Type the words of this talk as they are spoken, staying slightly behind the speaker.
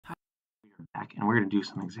back, and we're going to do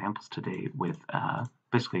some examples today with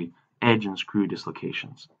basically edge and screw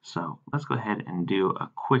dislocations. So let's go ahead and do a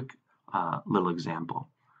quick little example.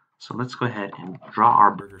 So let's go ahead and draw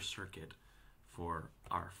our burger circuit for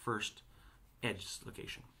our first edge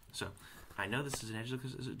dislocation. So I know this is an edge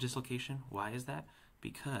dislocation. Why is that?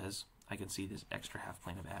 Because I can see this extra half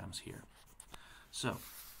plane of atoms here. So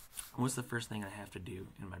what's the first thing I have to do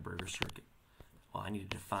in my burger circuit? Well, I need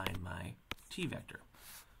to define my t vector.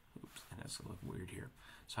 Oops, and that's a little weird here.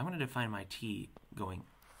 So I'm going to define my t going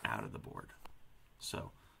out of the board.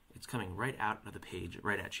 So it's coming right out of the page,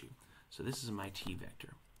 right at you. So this is my t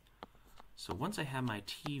vector. So once I have my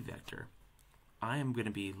t vector, I am going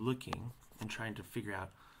to be looking and trying to figure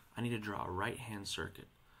out, I need to draw a right-hand circuit.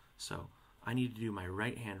 So I need to do my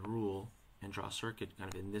right-hand rule and draw a circuit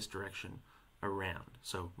kind of in this direction around.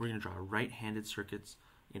 So we're going to draw right-handed circuits,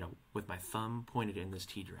 with my thumb pointed in this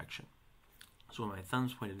t direction. So when my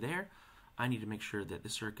thumb's pointed there, I need to make sure that the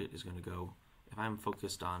circuit is going to go, if I'm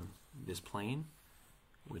focused on this plane,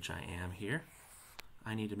 which I am here,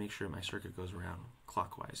 I need to make sure my circuit goes around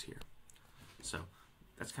clockwise here. So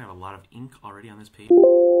that's kind of a lot of ink already on this page.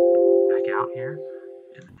 Back out here,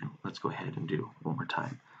 and then let's go ahead and do one more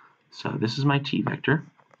time. So this is my t vector.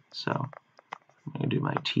 So I'm going to do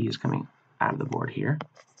my t is coming out of the board here.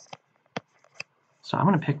 So I'm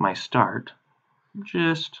going to pick my start. I'm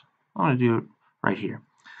going to do it right here.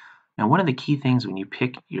 Now, one of the key things when you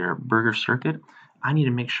pick your burger circuit, I need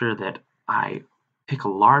to make sure that I pick a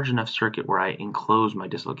large enough circuit where I enclose my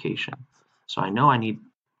dislocation. So I know I need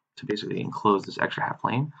to basically enclose this extra half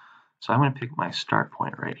plane. So I'm going to pick my start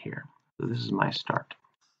point right here. So this is my start.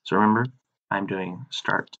 So remember, I'm doing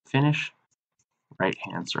start to finish,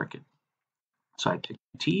 right-hand circuit. So I pick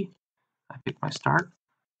my T, I pick my start.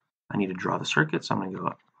 I need to draw the circuit, so I'm going to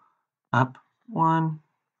go up 1.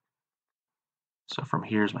 So from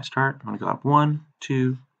here is my start. I'm going to go up 1,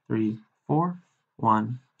 2, 3, 4.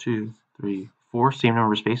 1, 2, 3, 4. Same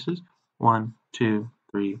number of spaces. 1, 2,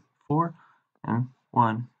 3, 4. And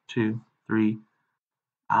 1, 2, 3.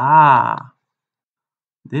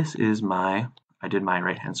 This is I did my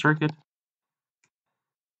right-hand circuit.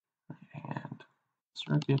 Right-hand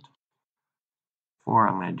circuit. 4,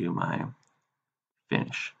 I'm going to do my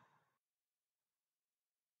finish.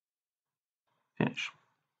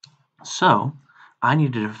 So I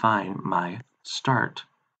need to define my start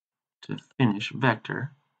to finish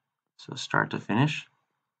vector. So start to finish.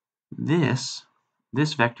 This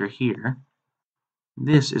vector here,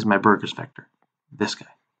 this is my Burgers vector, this guy.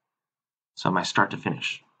 So my start to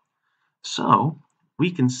finish. So we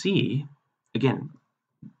can see, again,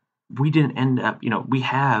 we didn't end up, we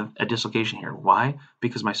have a dislocation here. Why?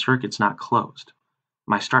 Because my circuit's not closed.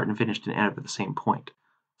 My start and finish didn't end up at the same point.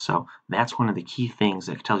 So that's one of the key things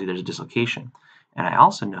that tells you there's a dislocation. And I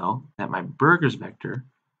also know that my Burgers vector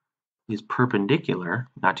is perpendicular,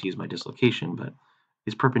 not to use my dislocation, but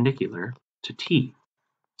is perpendicular to T.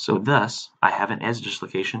 So thus, I have an edge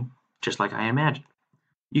dislocation just like I imagined.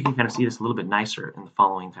 You can kind of see this a little bit nicer in the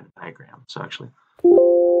following kind of diagram. So actually,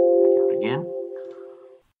 back out again.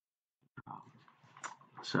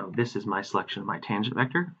 So this is my selection of my tangent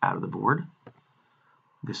vector out of the board.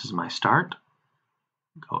 This is my start.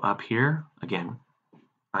 Go up here. Again,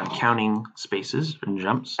 I'm counting spaces and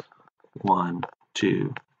jumps. 1,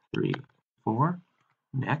 2, 3, 4.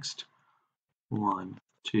 Next. 1,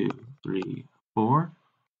 2, 3, 4.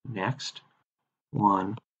 Next.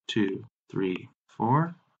 1, 2, 3,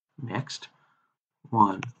 4. Next.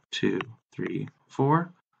 1, 2, 3,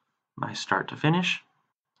 4. My start to finish.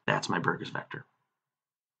 That's my Burgers vector.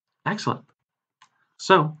 Excellent.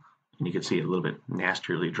 So, and you can see it a little bit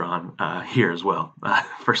nastily drawn here as well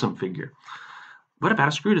for some figure. What about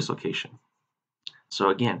a screw dislocation? So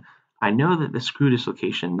again, I know that the screw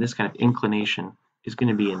dislocation, this kind of inclination, is going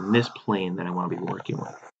to be in this plane that I want to be working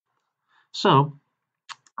with. So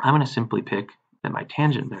I'm going to simply pick that my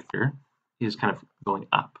tangent vector is kind of going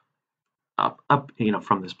up,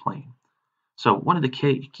 from this plane. So one of the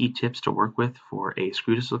key tips to work with for a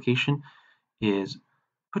screw dislocation is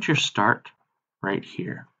put your start right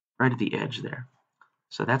here, right at the edge there.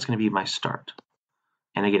 So that's going to be my start.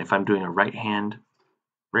 And again, if I'm doing a right-hand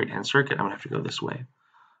circuit, I'm going to have to go this way.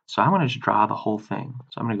 So I'm going to just draw the whole thing.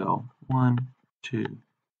 So I'm going to go 1, 2,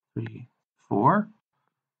 3, 4.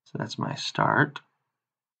 So that's my start.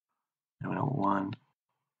 I'm going to go 1,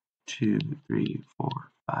 2, 3, 4,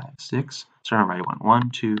 5, 6. So remember, I went 1,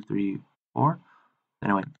 2, 3, 4.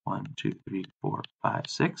 Then I went 1, 2, 3, 4, 5,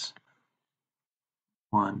 6.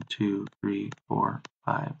 1, 2, 3, 4,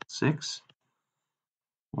 5, 6.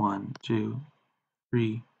 1, 2,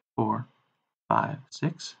 3, 4, 5,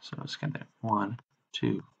 6. So it's kind of 1,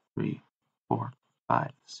 2, 3, 4,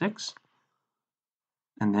 5, 6.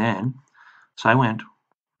 And then, so I went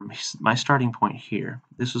from my starting point here.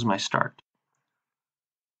 This was my start.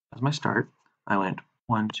 As my start, I went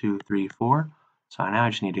 1, 2, 3, 4. So now I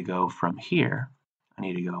just need to go from here. I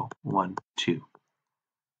need to go 1, 2.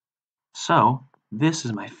 So this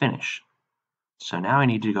is my finish. So now I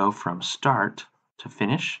need to go from start to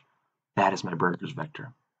finish. That is my burgers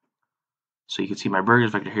vector. So you can see my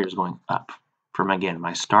burgers vector here is going up from, again,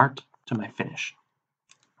 my start to my finish.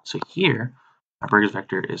 So here, my burgers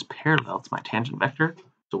vector is parallel to my tangent vector.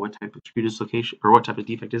 So what type of screw dislocation, or what type of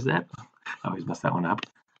defect is that? I always mess that one up.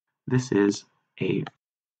 This is a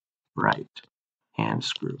right hand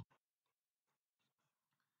screw.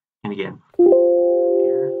 And again,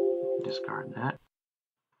 here, discard that.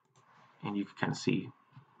 And you can kind of see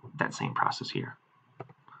that same process here.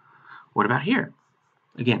 What about here?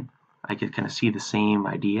 Again, I could kind of see the same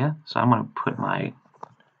idea. So I'm going to put my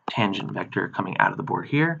tangent vector coming out of the board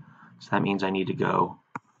here. So that means I need to go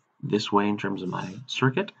this way in terms of my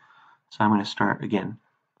circuit. So I'm going to start again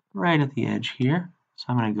right at the edge here. So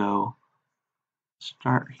I'm going to go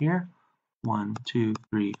start here. 1, 2,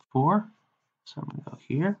 3, 4. So I'm going to go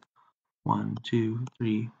here. 1, 2,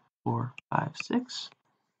 3, 4, 5, 6.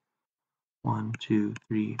 1, 2,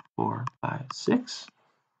 3, 4, 5, 6.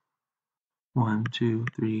 1, 2,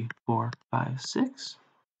 3, 4, 5, 6.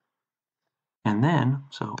 And then,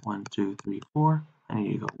 so 1, 2, 3, 4. I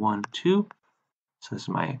need to go 1, 2. So this is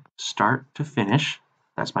my start to finish.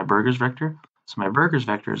 That's my burgers vector. So my burgers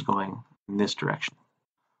vector is going in this direction.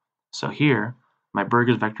 So here, my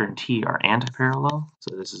burgers vector and T are anti-parallel.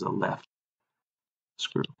 So this is a left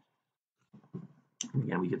screw. And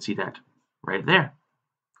again, we can see that right there.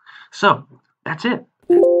 So that's it.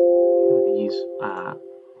 These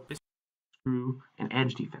screw and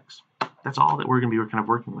edge defects. That's all that we're going to be kind of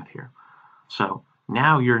working with here. So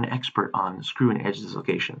now you're an expert on screw and edge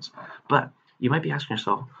dislocations. But you might be asking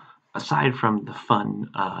yourself, aside from the fun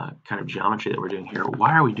kind of geometry that we're doing here,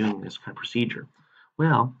 why are we doing this kind of procedure?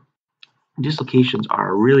 Well, dislocations are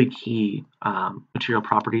a really key material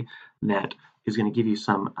property that is going to give you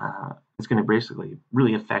some, it's going to basically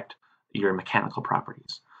really affect your mechanical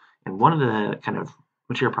properties. And one of the kind of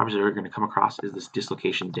material properties that we're going to come across is this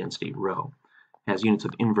dislocation density, rho. It has units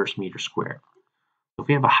of inverse meter squared. So if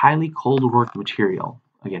we have a highly cold worked material,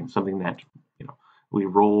 again, something that we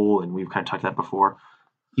roll, and we've kind of talked about before,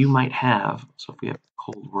 you might have, so if we have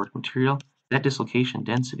cold worked material, that dislocation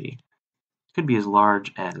density could be as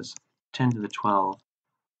large as 10 to the 12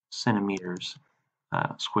 centimeters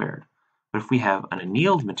squared. But if we have an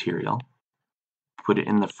annealed material, put it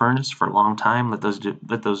in the furnace for a long time, let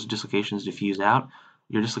those dislocations diffuse out,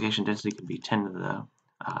 your dislocation density could be 10 to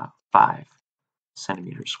the 5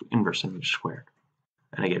 centimeters, inverse centimeters squared.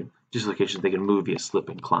 And again, dislocations, they can move via slip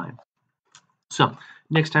and climb. So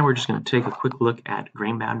next time we're just going to take a quick look at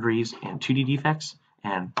grain boundaries and 2D defects,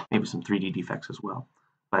 and maybe some 3D defects as well.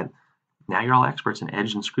 But now you're all experts in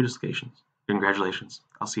edge and screw dislocations. Congratulations.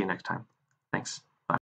 I'll see you next time. Thanks.